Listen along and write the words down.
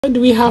Why do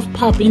we have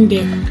pap in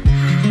there?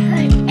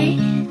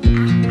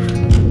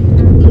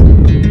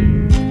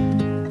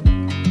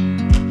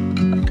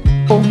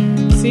 Oh,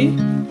 see?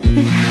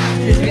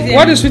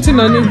 What is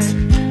written on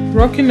it?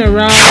 Rocking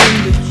around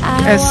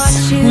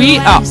as we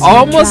are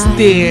almost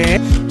there.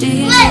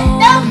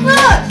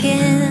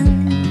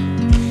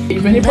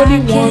 If anybody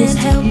wants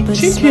to eat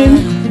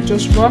chicken, you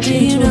just rush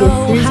into the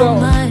freezer.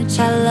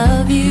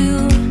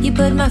 You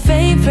put my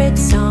favorite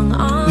song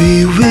on.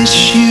 We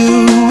wish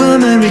you a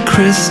Merry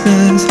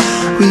Christmas.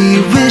 We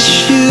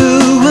wish you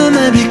a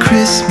Merry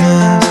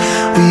Christmas.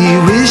 We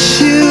wish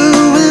you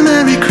a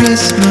Merry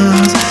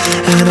Christmas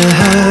and a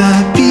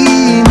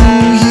Happy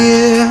New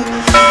Year.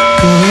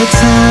 Good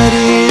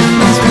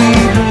tidings we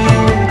bring.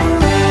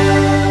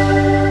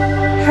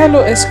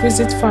 Hello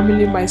exquisite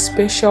family, my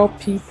special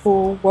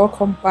people,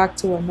 welcome back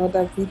to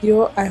another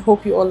video. I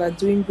hope you all are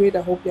doing great.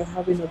 I hope you're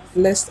having a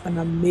blessed and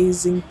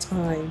amazing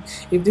time.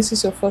 If this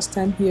is your first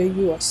time here,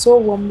 you are so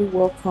warmly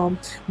welcome.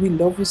 We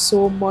love you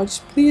so much.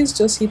 Please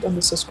just hit on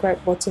the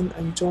subscribe button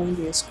and join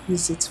the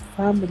exquisite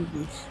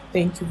family.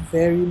 Thank you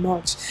very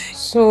much.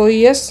 So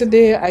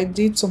yesterday I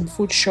did some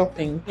food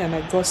shopping and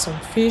I got some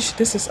fish.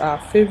 This is our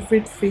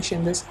favorite fish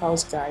in this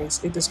house, guys.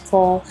 It is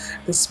called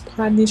the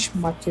Spanish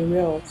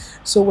mackerel.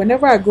 So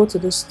whenever I go to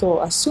the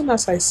store, as soon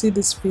as I see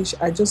this fish,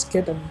 I just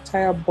get an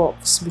entire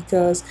box,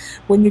 because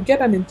when you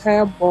get an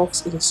entire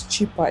box, it is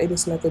cheaper. It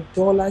is like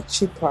 $1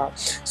 cheaper.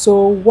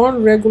 So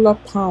one regular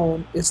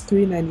pound is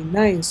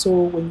 $3.99. So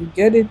when you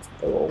get it,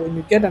 or when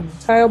you get an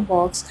entire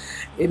box,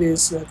 it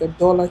is like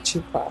 $1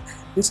 cheaper.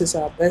 This is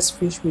our best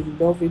fish. We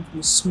love it.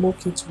 We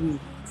smoke it, we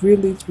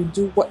grill it, we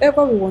do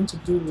whatever we want to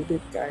do with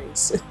it,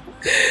 guys.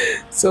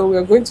 So we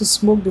are going to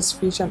smoke this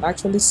fish and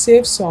actually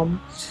save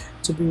some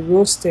to be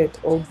roasted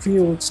or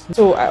grilled.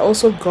 So I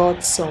also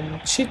got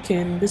some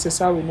chicken. This is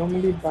how we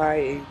normally buy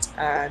it,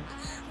 and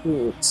we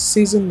would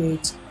season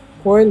it,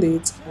 boil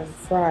it and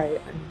fry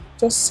and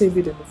just save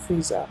it in the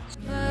freezer.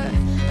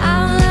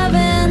 I'm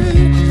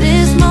loving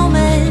this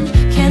moment.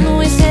 Can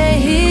we stay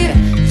here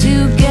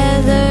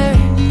together?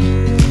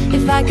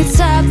 If I could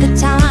stop the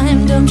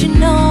time, don't you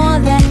know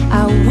that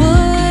I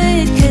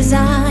would? 'Cause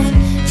I'm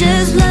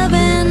just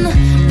loving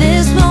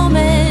this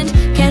moment.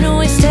 Can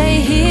we stay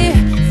here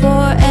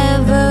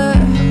forever?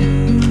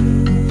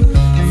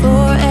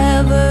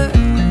 Forever.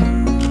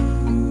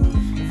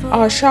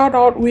 Our shout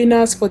out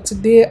winners for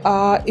today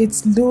are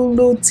it's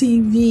Lulu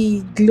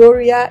TV,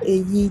 Gloria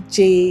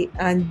Eyije,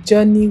 and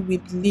Johnny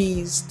with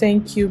Liz.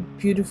 Thank you,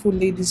 beautiful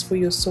ladies, for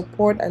your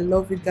support. I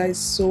love you guys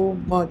so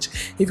much.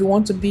 If you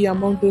want to be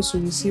among those who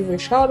receive a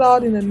shout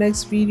out in the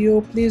next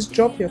video, please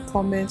drop your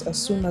comments as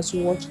soon as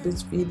you watch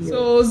this video.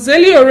 So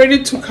Zelly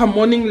already took her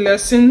morning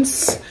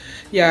lessons.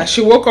 Yeah,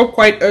 she woke up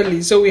quite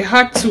early, so we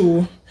had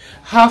to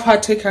have her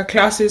take her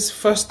classes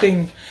first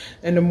thing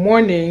in the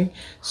morning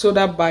so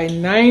that by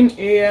 9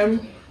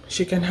 a.m.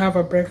 she can have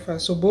her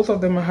breakfast. So both of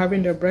them are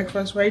having their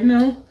breakfast right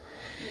now.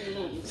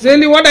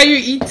 Zelly, what are you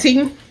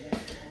eating?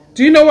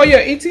 Do you know what you're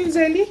eating,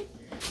 Zelly?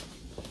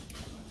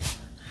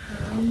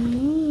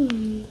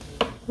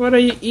 What are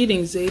you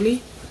eating,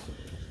 Zelly?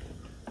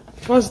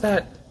 What's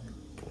that?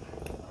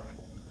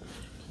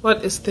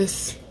 What is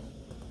this?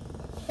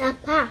 The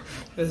pap.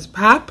 It's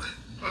pap?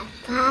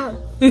 Pap.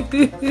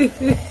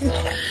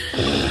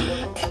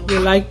 You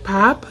like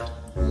pap?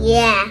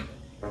 Yeah.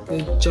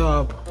 Good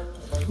job.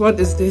 What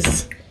is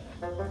this?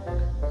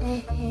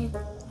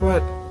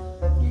 What?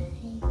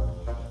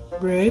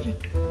 Bread?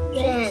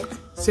 Bread.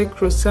 Say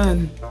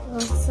croissant.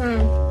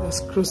 Croissant.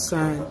 That's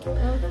croissant.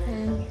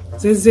 Okay.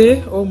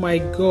 Zeze, oh my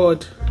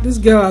god. This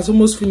girl has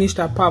almost finished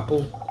her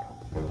purple.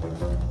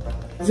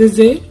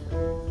 Zeze?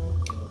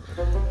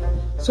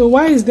 So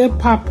why is there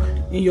pap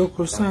in your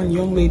croissant,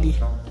 young lady?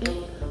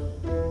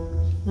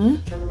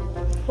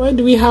 Why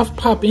do we have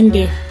pap in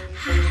there?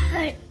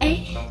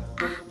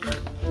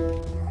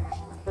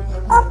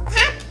 Oh,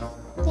 pap.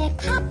 Yeah,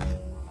 pap.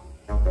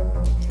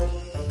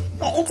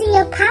 You're eating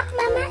your pap,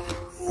 Mama?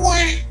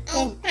 Yeah,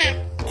 and pap.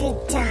 Good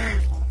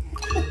job.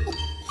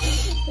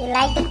 You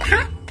like the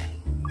pap?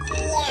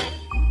 Yeah.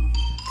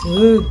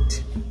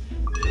 Good.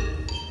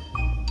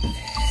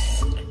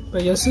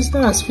 But your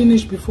sister has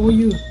finished before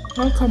you.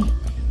 How come?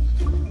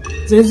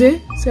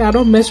 Zeze, say I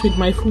don't mess with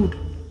my food.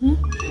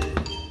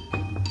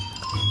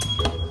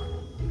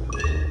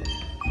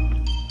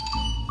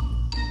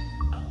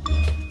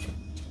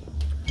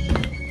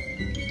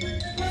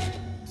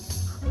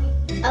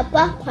 A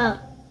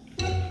papa.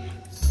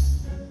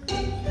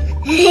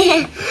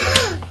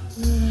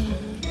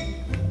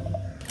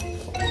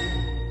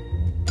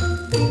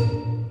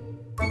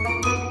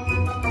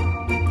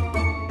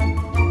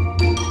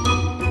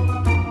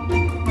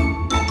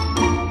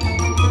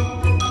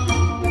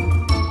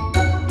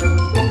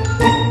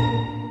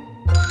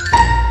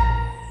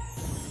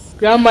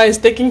 Grandma is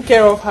taking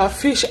care of her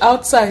fish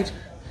outside.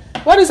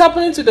 What is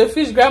happening to the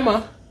fish,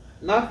 Grandma?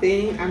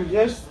 Nothing. I'm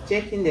just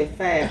checking the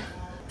fire.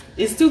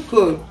 It's too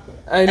cold.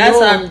 I know. That's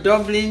why I'm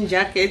doubling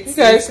jackets.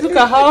 You guys, look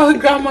at how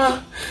Grandma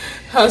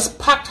has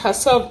packed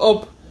herself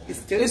up.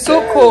 It's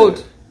So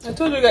cold. I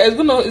told you guys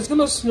it's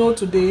gonna snow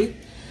today,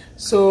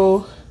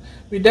 so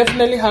we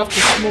definitely have to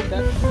smoke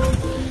that.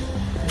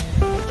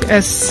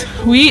 Yes,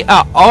 we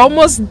are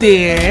almost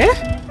there.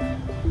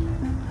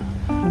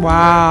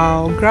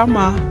 Wow,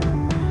 grandma.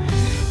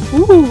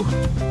 Ooh.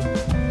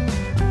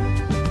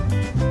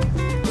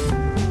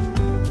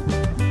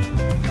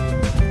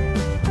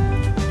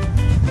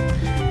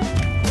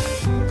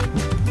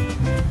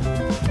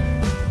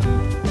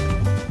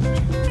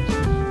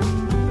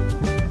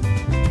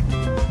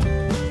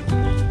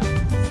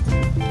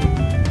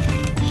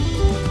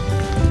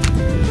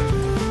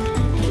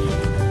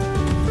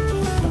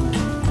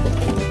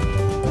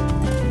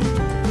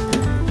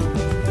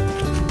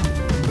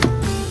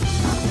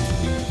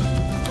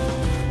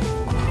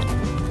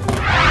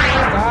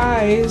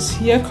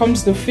 Here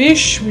comes the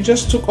fish. We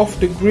just took off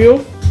the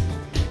grill,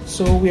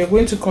 so we are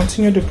going to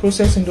continue the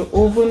process in the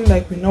oven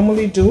like we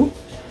normally do.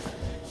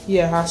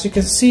 Yeah, as you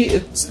can see,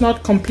 it's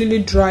not completely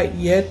dry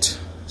yet,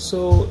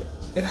 so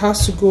it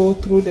has to go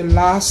through the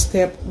last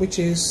step, which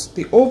is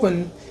the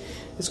oven.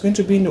 It's going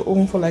to be in the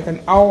oven for like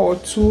an hour or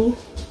two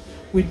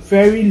with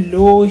very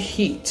low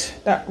heat.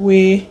 That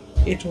way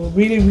it will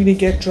really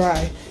get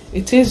dry.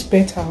 It tastes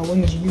better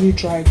when it's really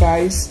dry,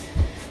 guys.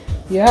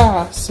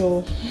 Yeah,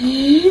 so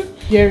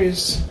here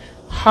is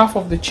half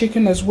of the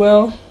chicken as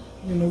well.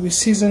 You know, we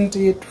seasoned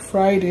it,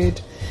 fried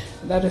it.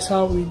 That is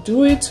how we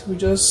do it. We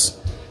just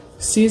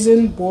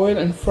season, boil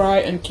and fry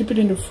and keep it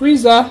in the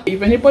freezer.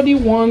 If anybody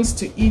wants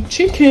to eat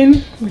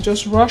chicken, we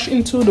just rush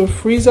into the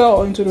freezer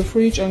or into the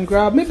fridge and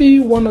grab maybe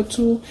 1 or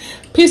 2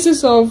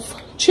 pieces of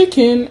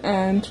chicken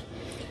and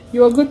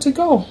you are good to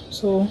go.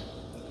 So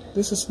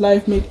this is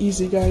life made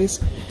easy,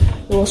 guys.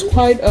 It was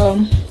quite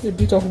a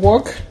bit of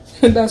work.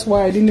 That's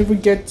why I didn't even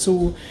get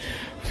to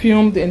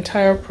film the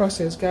entire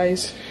process,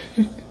 guys.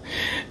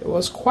 It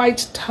was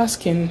quite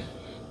tasking.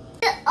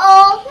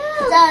 All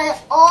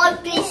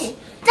fish.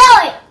 Do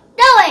it.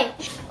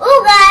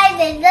 Oh, guys,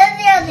 it's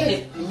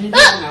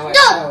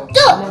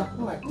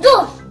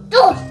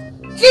do.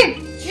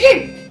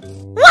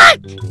 What?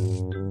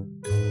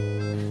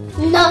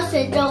 No,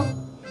 don't.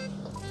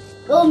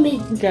 Go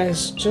me.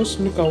 Guys, just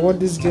look at what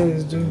this girl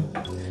is doing.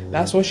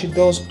 That's what she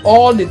does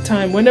all the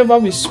time. Whenever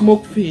we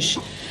smoke fish,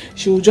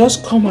 she will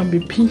just come and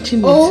be pinching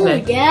it. Oh,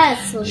 like,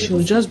 yes. she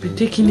will just be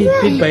taking it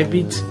bit by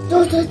bit.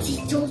 Don't.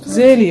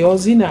 Zeli or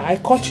Zina, I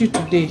caught you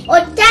today.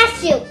 Oh,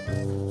 that's you.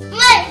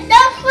 Wait,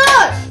 don't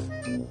first.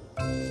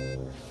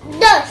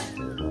 Don't.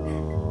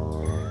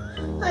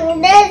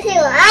 Oh, that's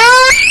you.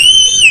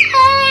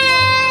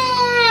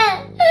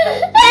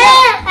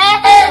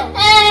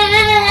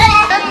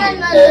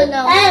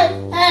 No.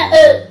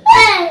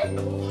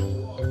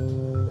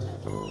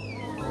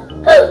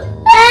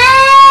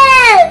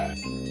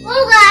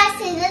 Oh, guys,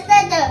 see this.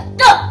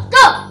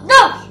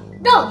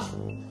 Don't.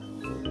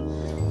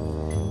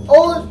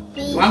 Oh,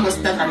 You want to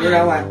start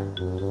another one?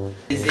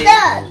 Is it?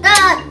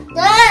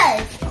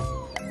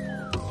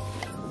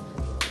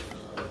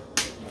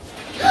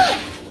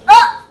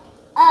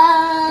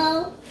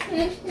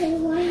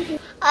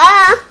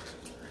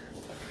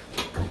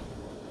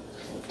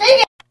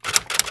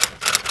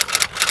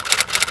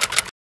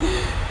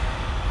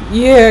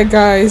 Yeah,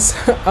 guys,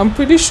 I'm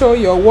pretty sure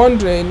you're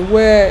wondering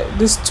where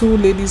these 2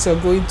 ladies are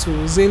going to,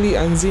 Zeli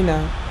and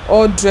Zina,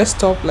 all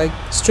dressed up like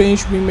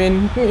strange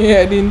women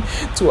heading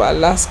to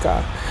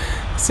Alaska.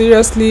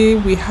 Seriously,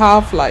 we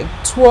have like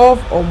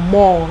 12 or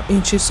more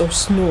inches of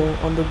snow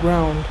on the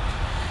ground.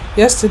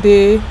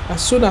 Yesterday,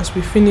 as soon as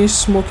we finished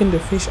smoking the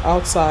fish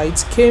outside,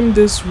 came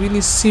this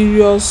really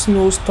serious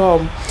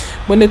snowstorm.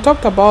 When they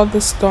talked about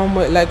the storm,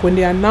 like when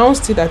they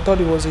announced it, I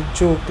thought it was a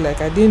joke. Like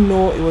I didn't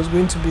know it was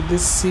going to be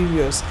this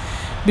serious.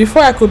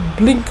 Before I could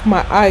blink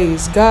my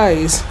eyes,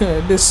 guys,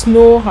 the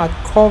snow had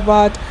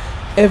covered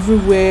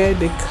everywhere.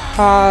 The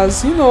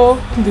cars, you know,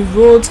 the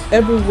roads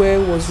everywhere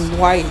was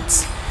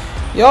white.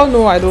 Y'all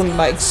know I don't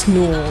like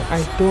snow.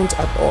 I don't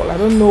at all. I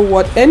don't know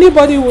what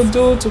anybody would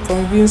do to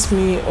convince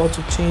me or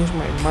to change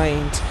my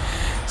mind.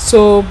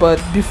 So,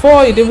 but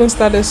before it even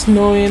started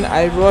snowing,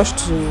 I rushed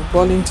to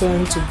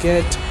Burlington to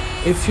get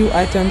a few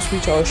items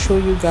which I'll show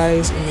you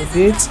guys in a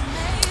bit.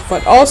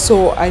 But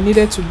also I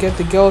needed to get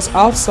the girls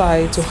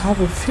outside to have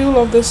a feel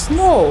of the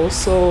snow.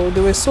 So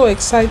they were so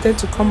excited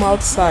to come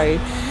outside.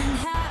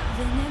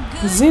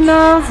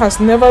 Zina has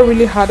never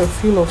really had a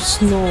feel of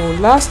snow.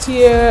 Last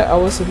year I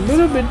was a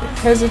little bit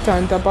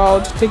hesitant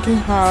about taking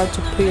her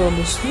to play on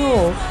the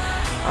snow.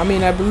 I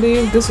mean, I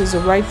believe this is the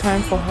right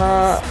time for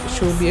her.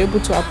 She will be able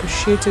to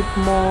appreciate it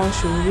more.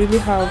 She will really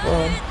have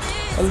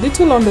a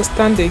little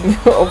understanding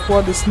of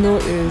what the snow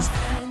is.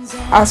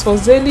 As for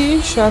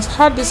Zeli, she has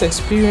had this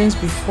experience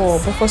before,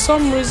 but for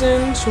some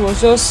reason she was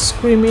just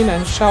screaming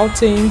and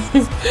shouting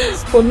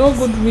for no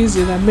good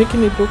reason and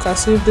making it look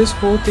as if this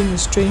whole thing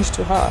is strange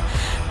to her.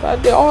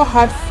 But they all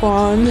had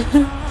fun.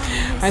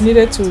 I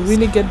needed to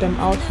really get them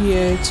out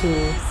here to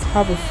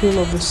have a feel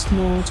of the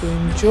snow, to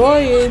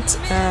enjoy it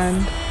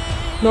and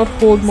not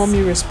hold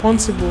mommy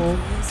responsible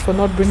for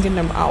not bringing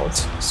them out.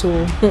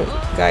 So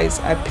guys,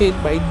 I paid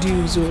my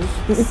dues.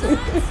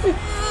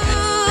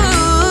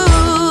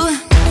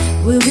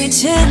 We'll be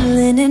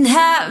chilling and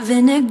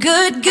having a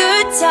good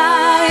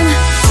time.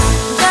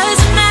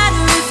 Doesn't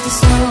matter if the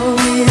snow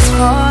is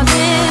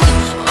falling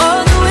or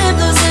the wind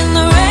blows and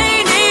the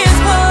rain is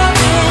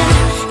pouring.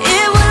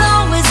 It will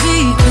always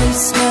be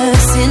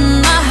Christmas in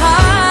my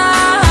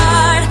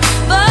heart.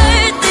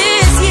 But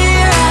this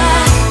year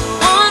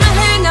I wanna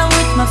hang out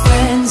with my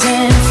friends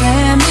and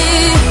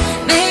family,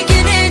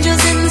 making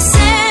angels in the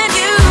sand.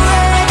 You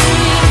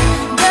ready?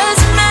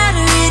 Doesn't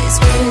matter, it is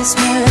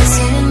Christmas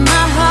in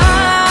my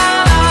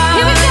heart.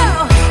 Here we go.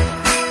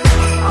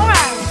 All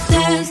right.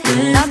 Dance,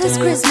 dance, now this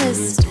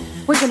Christmas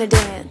we're gonna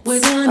dance. We're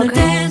gonna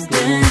dance,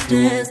 dance,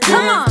 dance.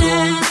 Come on.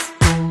 Dance.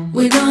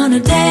 We're gonna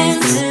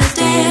dance,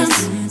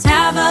 dance,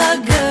 have a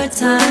good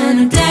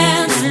time.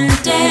 Dance,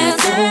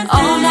 dance,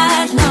 all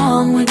night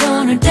long. We're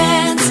gonna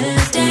dance,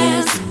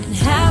 dance, and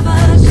have a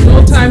good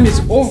Snow time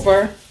is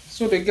over,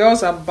 so the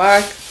girls are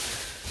back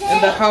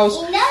in the house.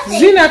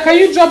 Zina, can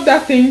you drop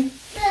that thing?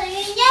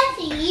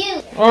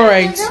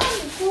 Alright,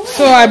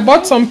 so I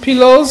bought some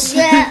pillows.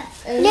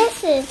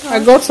 I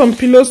got some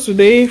pillows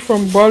today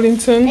from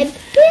Burlington.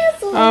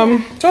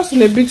 Just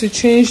in a bit to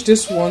change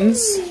these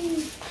ones.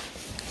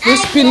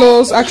 These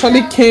pillows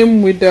actually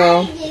came with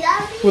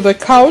a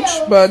couch,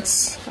 but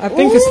I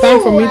think it's time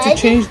for me to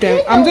change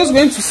them. I'm just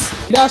going to,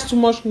 that's too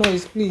much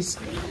noise, please.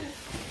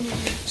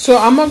 So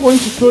I'm not going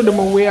to throw them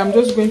away, I'm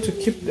just going to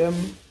keep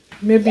them.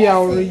 Maybe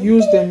I'll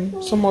reuse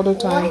them some other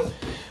time.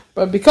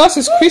 But because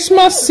it's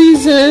Christmas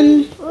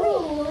season,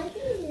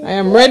 I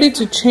am ready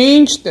to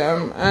change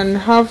them and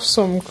have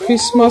some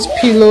Christmas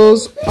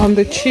pillows on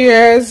the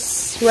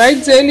chairs. Right,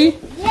 Zeli?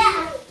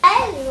 Yeah.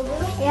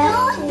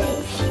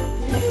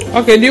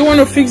 Okay, do you want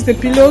to fix the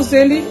pillows,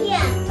 Zeli? Yeah.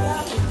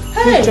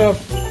 Good job.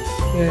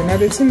 Yeah, now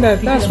they think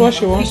that's what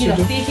she wants to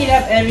do. Pick it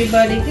up,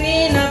 everybody.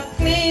 Clean up,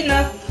 clean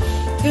up.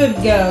 Good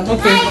girl.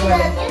 Okay.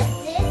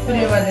 Put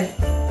it over there.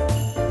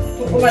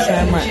 Put over there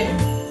on the chair.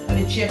 On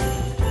the chair.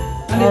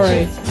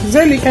 Alright.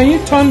 Zeli, can you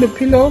turn the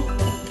pillow?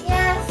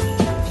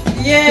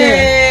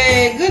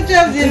 Yay! Good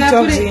job, Zina. Good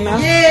job, Put it. Zina.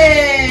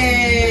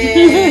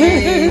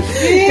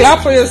 Yay! Clap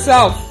for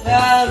yourself.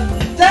 Well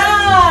Good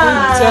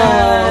done.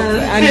 job.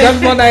 And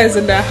Godmother is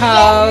in the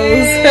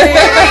house.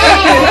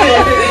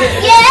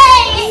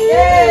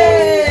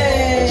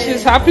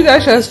 She's happy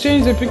that she has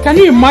changed the pillow. Can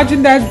you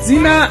imagine that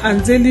Zina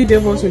and Zeli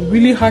gave us a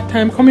really hard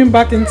time coming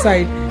back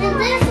inside?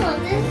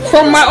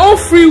 From my own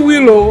free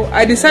will,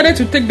 I decided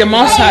to take them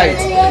outside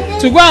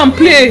to go and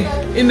play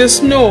in the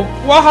snow.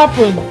 What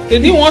happened? They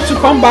didn't want to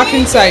come back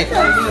inside.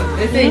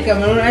 They think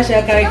Cameroon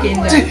actually carry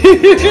kinder.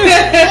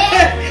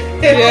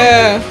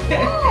 Yeah.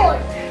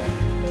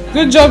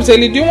 Good job,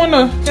 Zeli. Do you want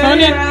to turn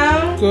it?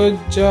 Around. Good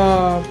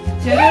job.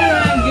 Turn it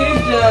around.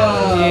 Good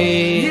job.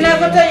 Yay. Zina,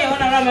 go turn your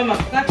own around, Mama.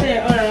 Go turn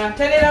your own around.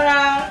 Turn it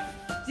around.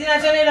 Zina,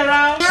 turn it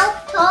around.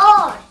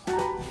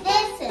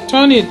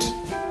 Turn it.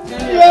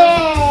 Turn it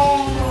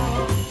around.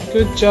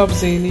 Good job,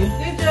 Zeli.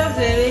 Good job,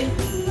 Zeli.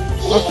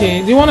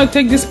 Okay, do you want to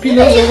take these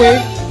pillows away?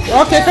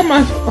 Okay, come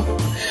on.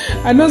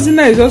 I know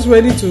Zina is just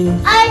ready to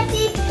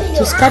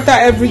scatter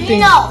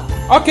everything.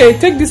 Okay,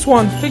 take this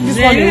one. Take this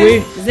one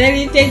away.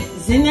 Zeli, take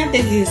Zina,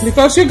 take this.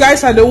 Because you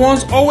guys are the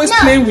ones always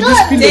playing with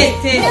this pillow.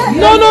 Take.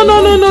 No.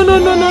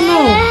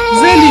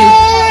 Zeli,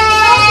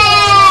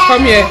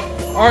 come here.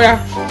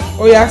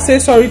 Oh yeah, say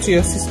sorry to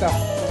your sister.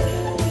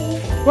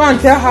 Go and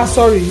tell her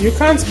sorry. You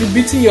can't be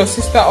beating your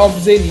sister up,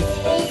 Zeli.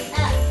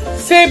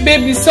 Say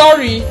baby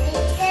sorry.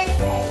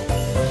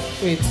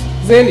 Wait,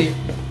 Zeli,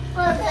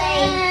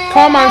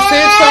 come and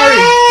say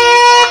sorry.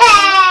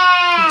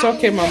 It's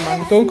okay,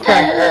 Mama, don't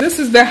cry. This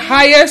is the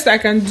highest I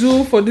can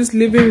do for this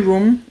living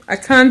room. I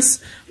can't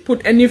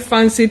put any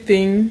fancy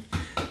thing.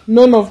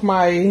 None of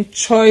my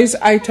choice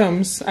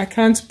items, I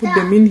can't put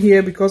them in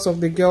here because of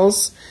the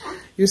girls.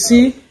 You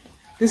see,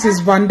 this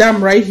is Van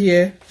Damme right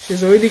here.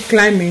 She's already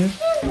climbing.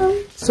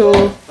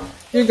 So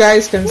you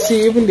guys can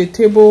see even the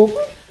table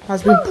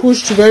has been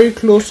pushed very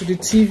close to the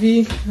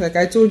TV, like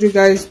I told you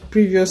guys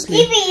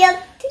previously.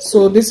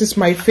 So this is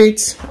my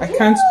fate. I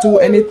can't do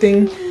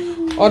anything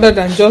other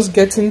than just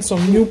getting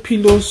some new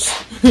pillows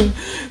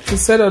to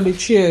set on the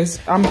chairs.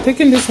 I'm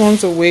taking these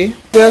ones away.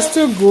 They are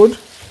still good,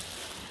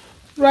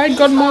 right,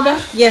 Godmother?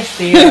 Yes,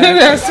 they are.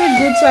 They are still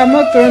good, so I'm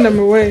not throwing them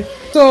away.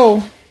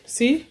 So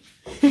see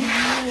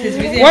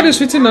what is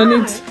written on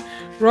it?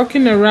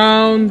 Rocking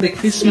around the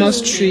Christmas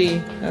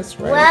tree. That's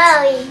right.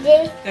 Wow,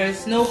 There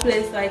is no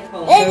place like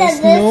home. There's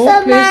no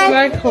place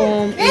like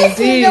home. This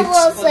Indeed. is the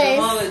world For the place.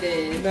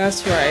 holidays.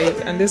 That's right.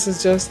 And this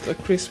is just a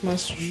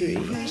Christmas tree.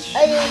 Are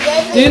you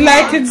ready? Do you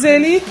like it,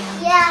 Zeli?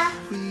 Yeah.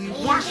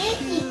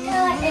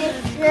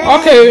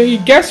 Okay,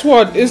 guess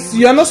what?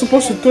 You're not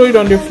supposed to throw it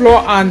on the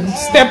floor and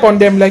step on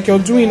them like you're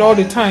doing all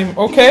the time,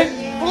 okay?